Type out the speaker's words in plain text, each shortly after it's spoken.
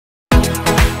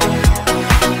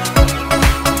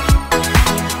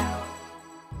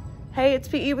Hey, it's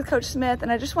PE with Coach Smith,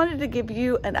 and I just wanted to give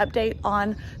you an update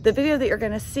on the video that you're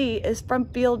gonna see is from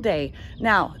field day.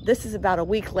 Now, this is about a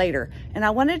week later, and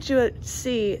I wanted you to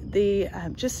see the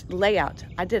just layout.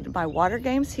 I did my water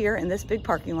games here in this big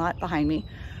parking lot behind me.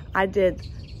 I did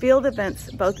field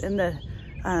events both in the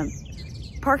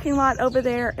parking lot over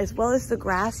there as well as the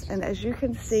grass, and as you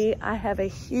can see, I have a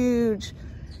huge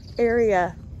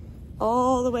area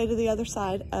all the way to the other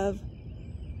side of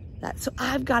that. So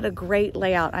I've got a great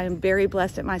layout. I am very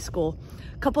blessed at my school.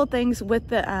 A couple of things with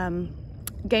the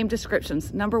game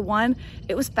descriptions. Number one,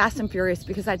 it was fast and furious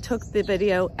because I took the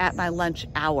video at my lunch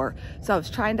hour. So I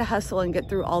was trying to hustle and get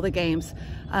through all the games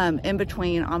in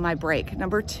between on my break.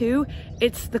 Number two,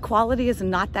 the quality is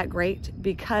not that great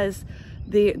because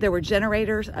there were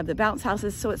generators of the bounce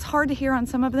houses, so it's hard to hear on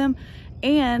some of them.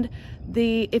 And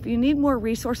if you need more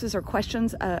resources or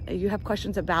questions, you have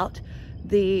questions about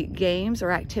the games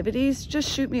or activities, just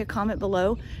shoot me a comment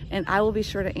below and I will be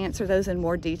sure to answer those in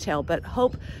more detail. But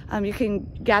hope you can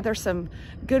gather some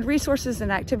good resources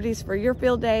and activities for your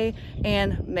field day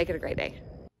and make it a great day.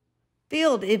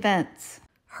 Field events.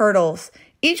 Hurdles.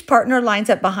 Each partner lines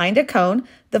up behind a cone.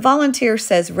 The volunteer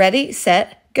says ready,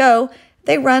 set, go.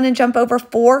 They run and jump over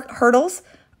 4 hurdles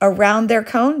around their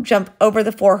cone, jump over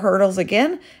the 4 hurdles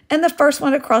again, and the first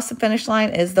one to cross the finish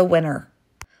line is the winner.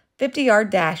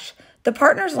 50-yard dash. The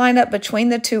partners line up between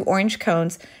the 2 orange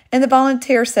cones, and the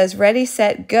volunteer says ready,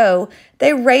 set, go.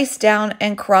 They race down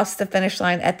and cross the finish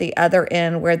line at the other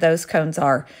end where those cones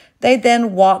are. They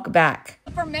then walk back.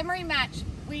 For memory match,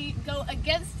 we go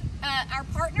against our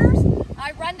partners.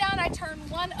 I run down, I turn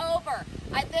one over.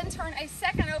 I then turn a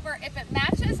second over. If it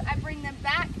matches, I bring them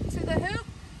back to the hoop.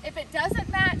 If it doesn't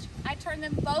match, I turn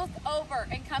them both over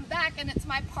and come back, and it's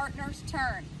my partner's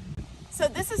turn. So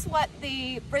this is what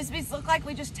the Frisbees look like.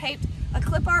 We just taped a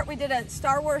clip art. We did a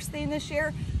Star Wars theme this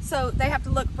year, so they have to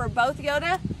look for both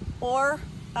Yoda or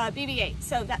BB-8.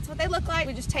 So that's what they look like.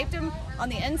 We just taped them on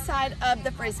the inside of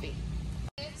the Frisbee.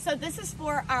 So this is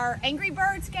for our Angry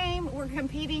Birds game. We're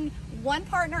competing one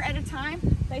partner at a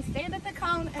time. They stand at the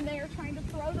cone and they are trying to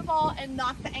throw the ball and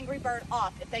knock the Angry Bird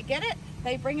off. If they get it,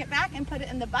 they bring it back and put it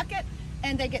in the bucket,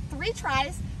 and they get 3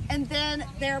 tries, and then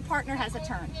their partner has a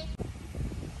turn.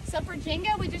 So for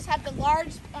Jenga, we just have the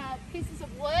large pieces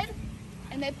of wood,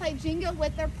 and they play Jenga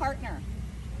with their partner.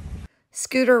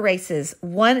 Scooter races.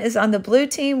 One is on the blue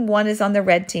team, one is on the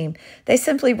red team. They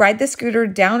simply ride the scooter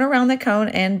down around the cone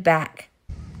and back.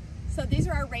 So these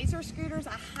are our Razor scooters.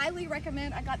 I highly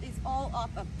recommend. I got these all off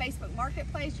of Facebook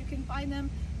Marketplace. You can find them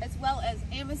as well as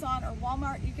Amazon or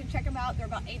Walmart. You can check them out. They're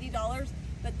about $80,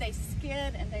 but they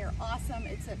skid and they are awesome.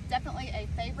 It's definitely a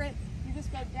favorite. You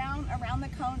just go down around the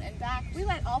cone and back. We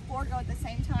let all 4 go at the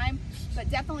same time, but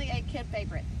definitely a kid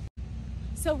favorite.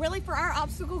 So really for our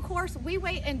obstacle course, we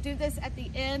wait and do this at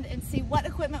the end and see what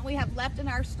equipment we have left in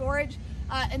our storage.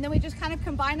 And then we just kind of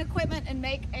combine equipment and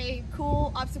make a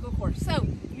cool obstacle course. So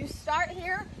you start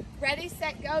here, ready,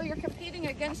 set, go. You're competing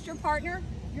against your partner.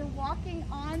 You're walking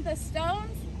on the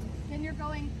stones, and you're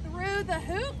going through the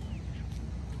hoop,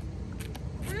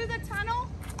 through the tunnel.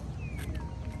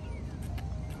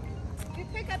 You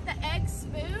pick up the egg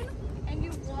spoon and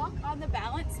you walk on the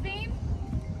balance beam.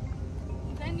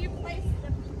 Then you place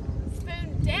the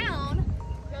spoon down,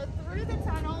 go through the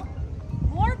tunnel,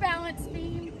 more balance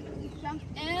beam, jump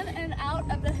in and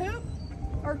out of the hoop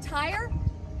or tire,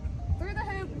 through the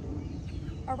hoop,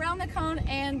 around the cone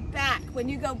and back. When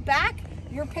you go back,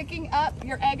 you're picking up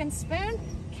your egg and spoon,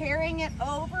 carrying it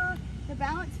over the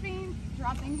balance beam,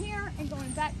 dropping here and going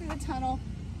back through the tunnel,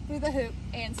 through the hoop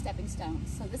and stepping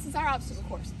stones. So this is our obstacle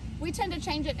course. We tend to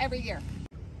change it every year.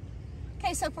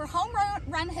 Okay, so for home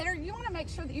run hitter, you want to make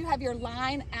sure that you have your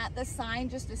line at the sign,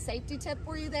 just a safety tip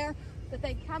for you there, that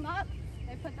they come up,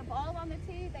 they put the ball on the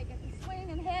tee, they get the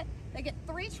swing and hit, they get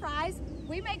 3 tries.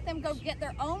 We make them go get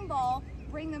their own ball,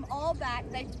 bring them all back.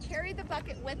 They carry the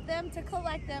bucket with them to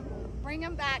collect them, bring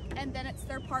them back, and then it's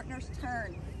their partner's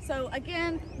turn. So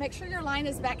again, make sure your line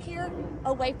is back here,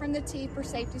 away from the tee for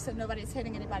safety so nobody's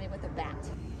hitting anybody with a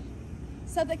bat.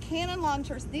 So the cannon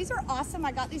launchers, these are awesome.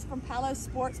 I got these from Palo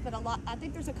Sports, but I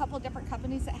think there's a couple of different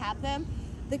companies that have them.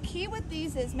 The key with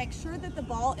these is make sure that the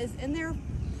ball is in there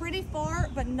pretty far,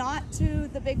 but not to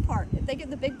the big part. If they get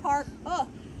the big part,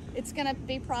 it's gonna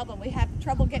be a problem. We have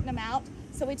trouble getting them out.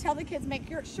 So we tell the kids, make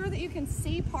sure that you can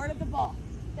see part of the ball.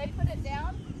 They put it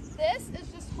down. This is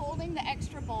just holding the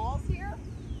extra balls here.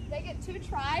 They get 2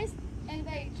 tries and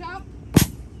they jump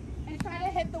and try to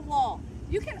hit the wall.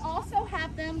 You can also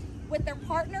have them with their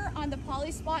partner on the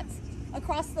poly spots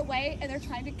across the way and they're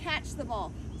trying to catch the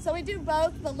ball. So we do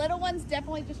both. The little ones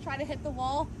definitely just try to hit the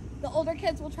wall. The older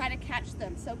kids will try to catch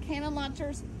them. So cannon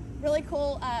launchers, really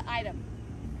cool item.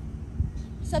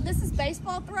 So this is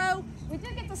baseball throw. We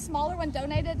did get the smaller one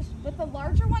donated, but the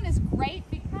larger one is great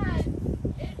because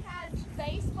it has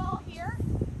baseball here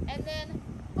and then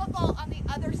football on the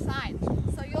other side.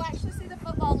 So you'll actually see the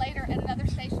football later at another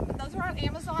station, but those are on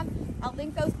Amazon. I'll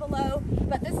link those below.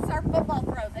 But this is our football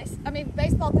throw.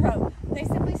 Baseball throw. They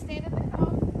simply stand at the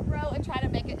cone, throw, and try to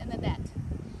make it in the net.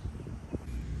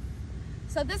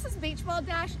 So this is beach ball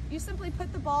dash. You simply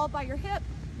put the ball by your hip.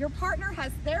 Your partner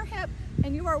has their hip,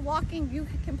 and you are walking. You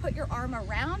can put your arm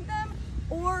around them,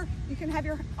 or you can have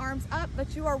your arms up,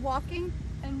 but you are walking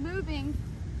and moving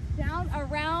down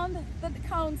around the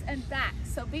cones and back.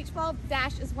 So beach ball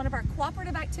dash is one of our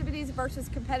cooperative activities versus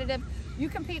competitive. You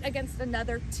compete against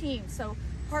another team. So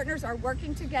partners are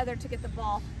working together to get the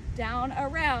ball down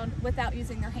around without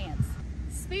using their hands.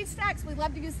 Speed stacks, we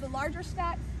love to use the larger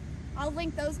stacks. I'll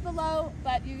link those below,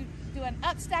 but you do an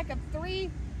up stack of 3,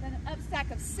 then an up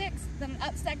stack of 6, then an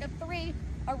up stack of 3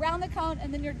 around the cone,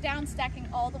 and then you're down stacking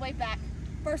all the way back.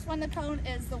 First one, the cone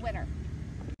is the winner.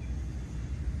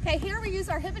 Okay, here we use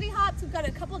our hippity hops. We've got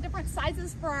a couple of different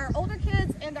sizes for our older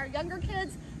kids and our younger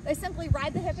kids. They simply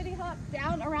ride the hippity hop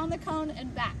down around the cone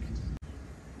and back.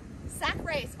 Sack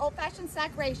race, old-fashioned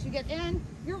sack race. You get in,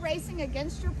 you're racing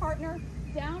against your partner,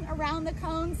 down around the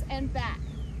cones and back.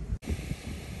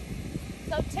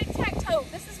 So tic-tac-toe,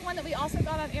 this is one that we also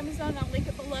got on Amazon. I'll link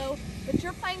it below. But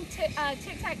you're playing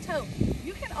tic-tac-toe.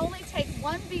 You can only take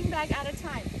one beanbag at a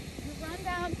time. You run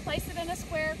down, place it in a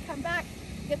square, come back,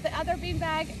 get the other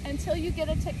beanbag until you get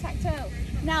a tic-tac-toe.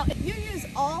 Now, if you use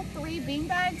all 3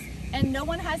 beanbags and no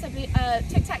one has a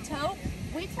tic-tac-toe,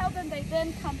 we tell them they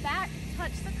then come back,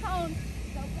 touch the cone,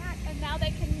 go back, and now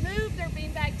they can move their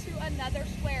beanbag to another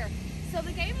square. So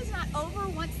the game is not over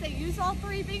once they use all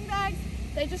 3 beanbags.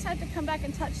 They just have to come back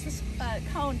and touch the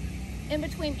cone in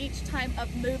between each time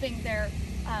of moving their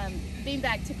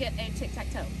beanbag to get a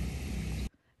tic-tac-toe.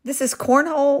 This is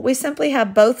cornhole. We simply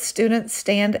have both students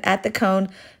stand at the cone,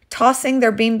 tossing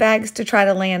their beanbags to try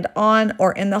to land on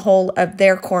or in the hole of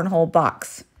their cornhole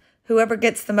box. Whoever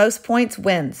gets the most points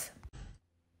wins.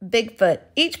 Bigfoot.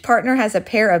 Each partner has a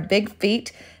pair of big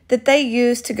feet that they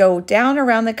use to go down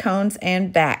around the cones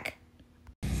and back.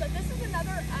 So this is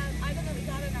another item that we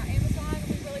got in our Amazon.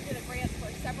 We really did a grant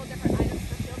for several different items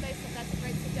for field day, so that's a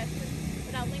great suggestion.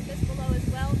 But I'll link this below as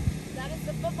well. That is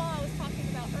the football I was talking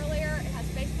about earlier. It has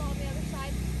baseball on the other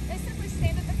side. They simply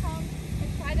stand at the cone and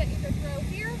try to either throw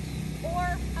here or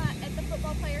at the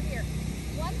football player here.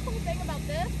 One cool thing about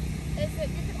this is that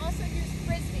you can also use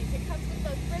frisbees. It comes with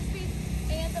both frisbees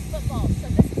and the football. So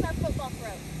this is our football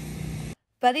throw.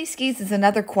 Buddy skis is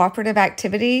another cooperative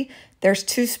activity. There's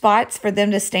 2 spots for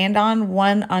them to stand on,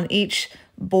 one on each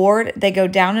board. They go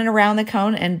down and around the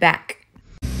cone and back.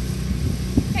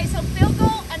 Okay, so field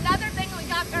goal, another thing we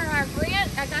got for our grant.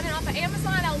 I got it off of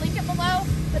Amazon. I'll link it below.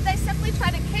 But they simply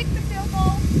try to kick the field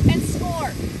goal and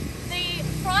score. The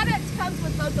product comes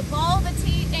with both the ball, the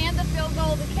tee, and the field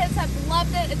goal. The kids have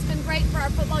loved it. It's been great for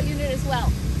our football unit as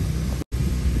well.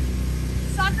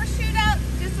 Soccer shootout,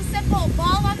 just a simple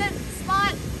ball on the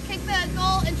spot, kick the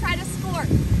goal and try to score.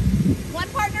 One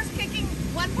partner's kicking,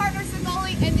 one partner's the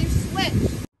goalie, and you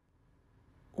switch.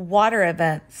 Water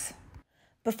events.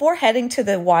 Before heading to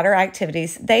the water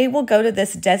activities, they will go to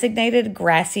this designated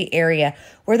grassy area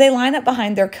where they line up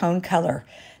behind their cone color.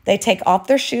 They take off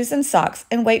their shoes and socks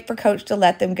and wait for coach to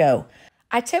let them go.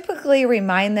 I typically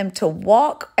remind them to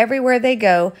walk everywhere they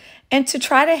go and to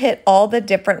try to hit all the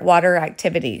different water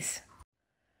activities.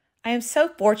 I am so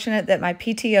fortunate that my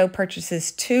PTO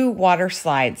purchases 2 water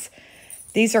slides.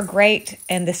 These are great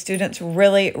and the students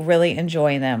really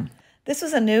enjoy them. This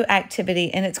was a new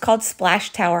activity and it's called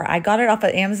Splash Tower. I got it off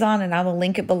of Amazon and I will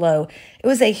link it below. It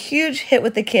was a huge hit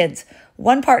with the kids.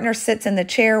 One partner sits in the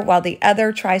chair while the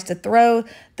other tries to throw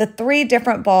the 3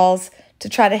 different balls to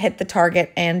try to hit the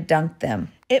target and dunk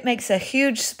them. It makes a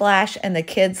huge splash and the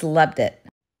kids loved it.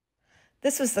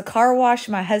 This was the car wash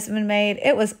my husband made.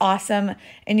 It was awesome.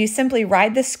 And you simply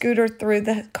ride the scooter through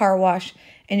the car wash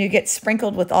and you get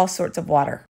sprinkled with all sorts of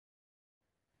water.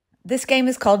 This game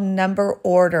is called Number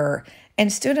Order,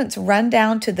 and students run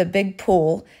down to the big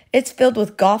pool. It's filled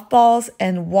with golf balls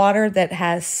and water that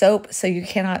has soap, so you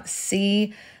cannot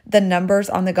see the numbers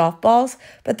on the golf balls,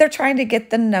 but they're trying to get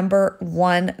the number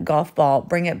 1 golf ball,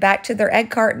 bring it back to their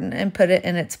egg carton and put it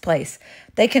in its place.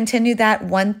 They continue that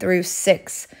 1 through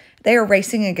 6. They are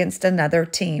racing against another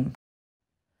team.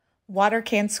 Water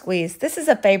can squeeze. This is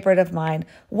a favorite of mine.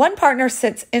 One partner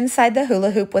sits inside the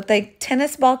hula hoop with a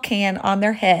tennis ball can on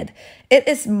their head. It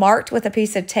is marked with a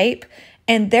piece of tape,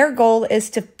 and their goal is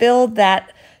to fill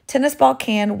that tennis ball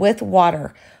can with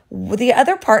water. The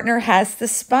other partner has the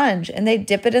sponge and they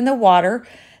dip it in the water.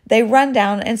 They run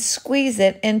down and squeeze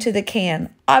it into the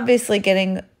can, obviously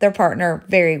getting their partner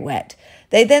very wet.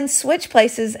 They then switch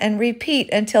places and repeat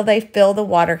until they fill the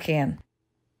water can.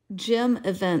 Gym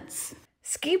events.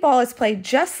 Skee ball is played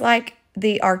just like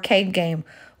the arcade game.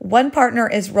 One partner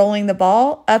is rolling the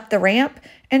ball up the ramp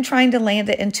and trying to land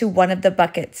it into one of the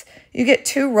buckets. You get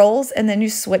 2 rolls and then you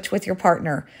switch with your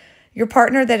partner. Your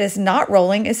partner that is not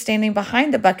rolling is standing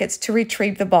behind the buckets to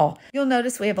retrieve the ball. You'll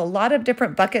notice we have a lot of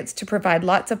different buckets to provide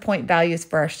lots of point values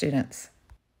for our students.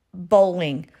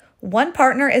 Bowling. One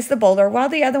partner is the bowler while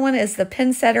the other one is the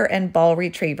pin setter and ball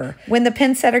retriever. When the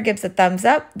pin setter gives a thumbs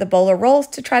up, the bowler rolls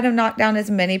to try to knock down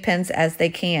as many pins as they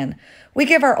can. We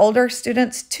give our older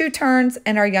students 2 turns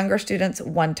and our younger students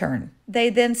 1 turn. They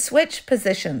then switch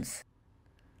positions.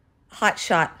 Hot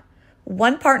shot.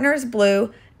 One partner is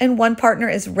blue and one partner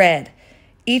is red.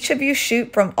 Each of you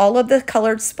shoot from all of the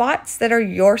colored spots that are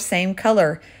your same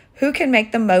color. Who can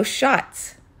make the most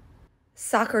shots?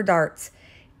 Soccer darts.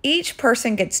 Each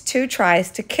person gets 2 tries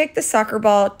to kick the soccer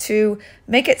ball to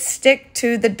make it stick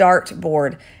to the dart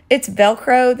board. It's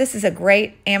Velcro. This is a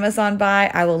great Amazon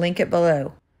buy. I will link it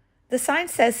below. The sign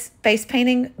says face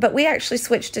painting, but we actually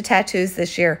switched to tattoos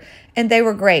this year, and they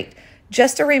were great.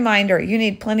 Just a reminder, you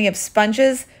need plenty of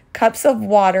sponges, cups of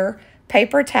water,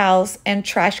 paper towels, and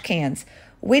trash cans.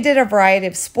 We did a variety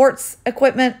of sports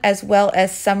equipment as well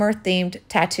as summer-themed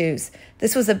tattoos.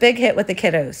 This was a big hit with the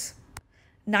kiddos.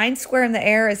 9 square in the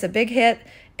air is a big hit.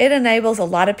 It enables a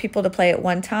lot of people to play at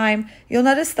one time. You'll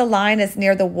notice the line is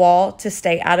near the wall to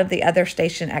stay out of the other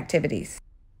station activities.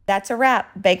 That's a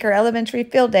wrap. Baker Elementary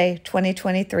Field Day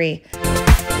 2023.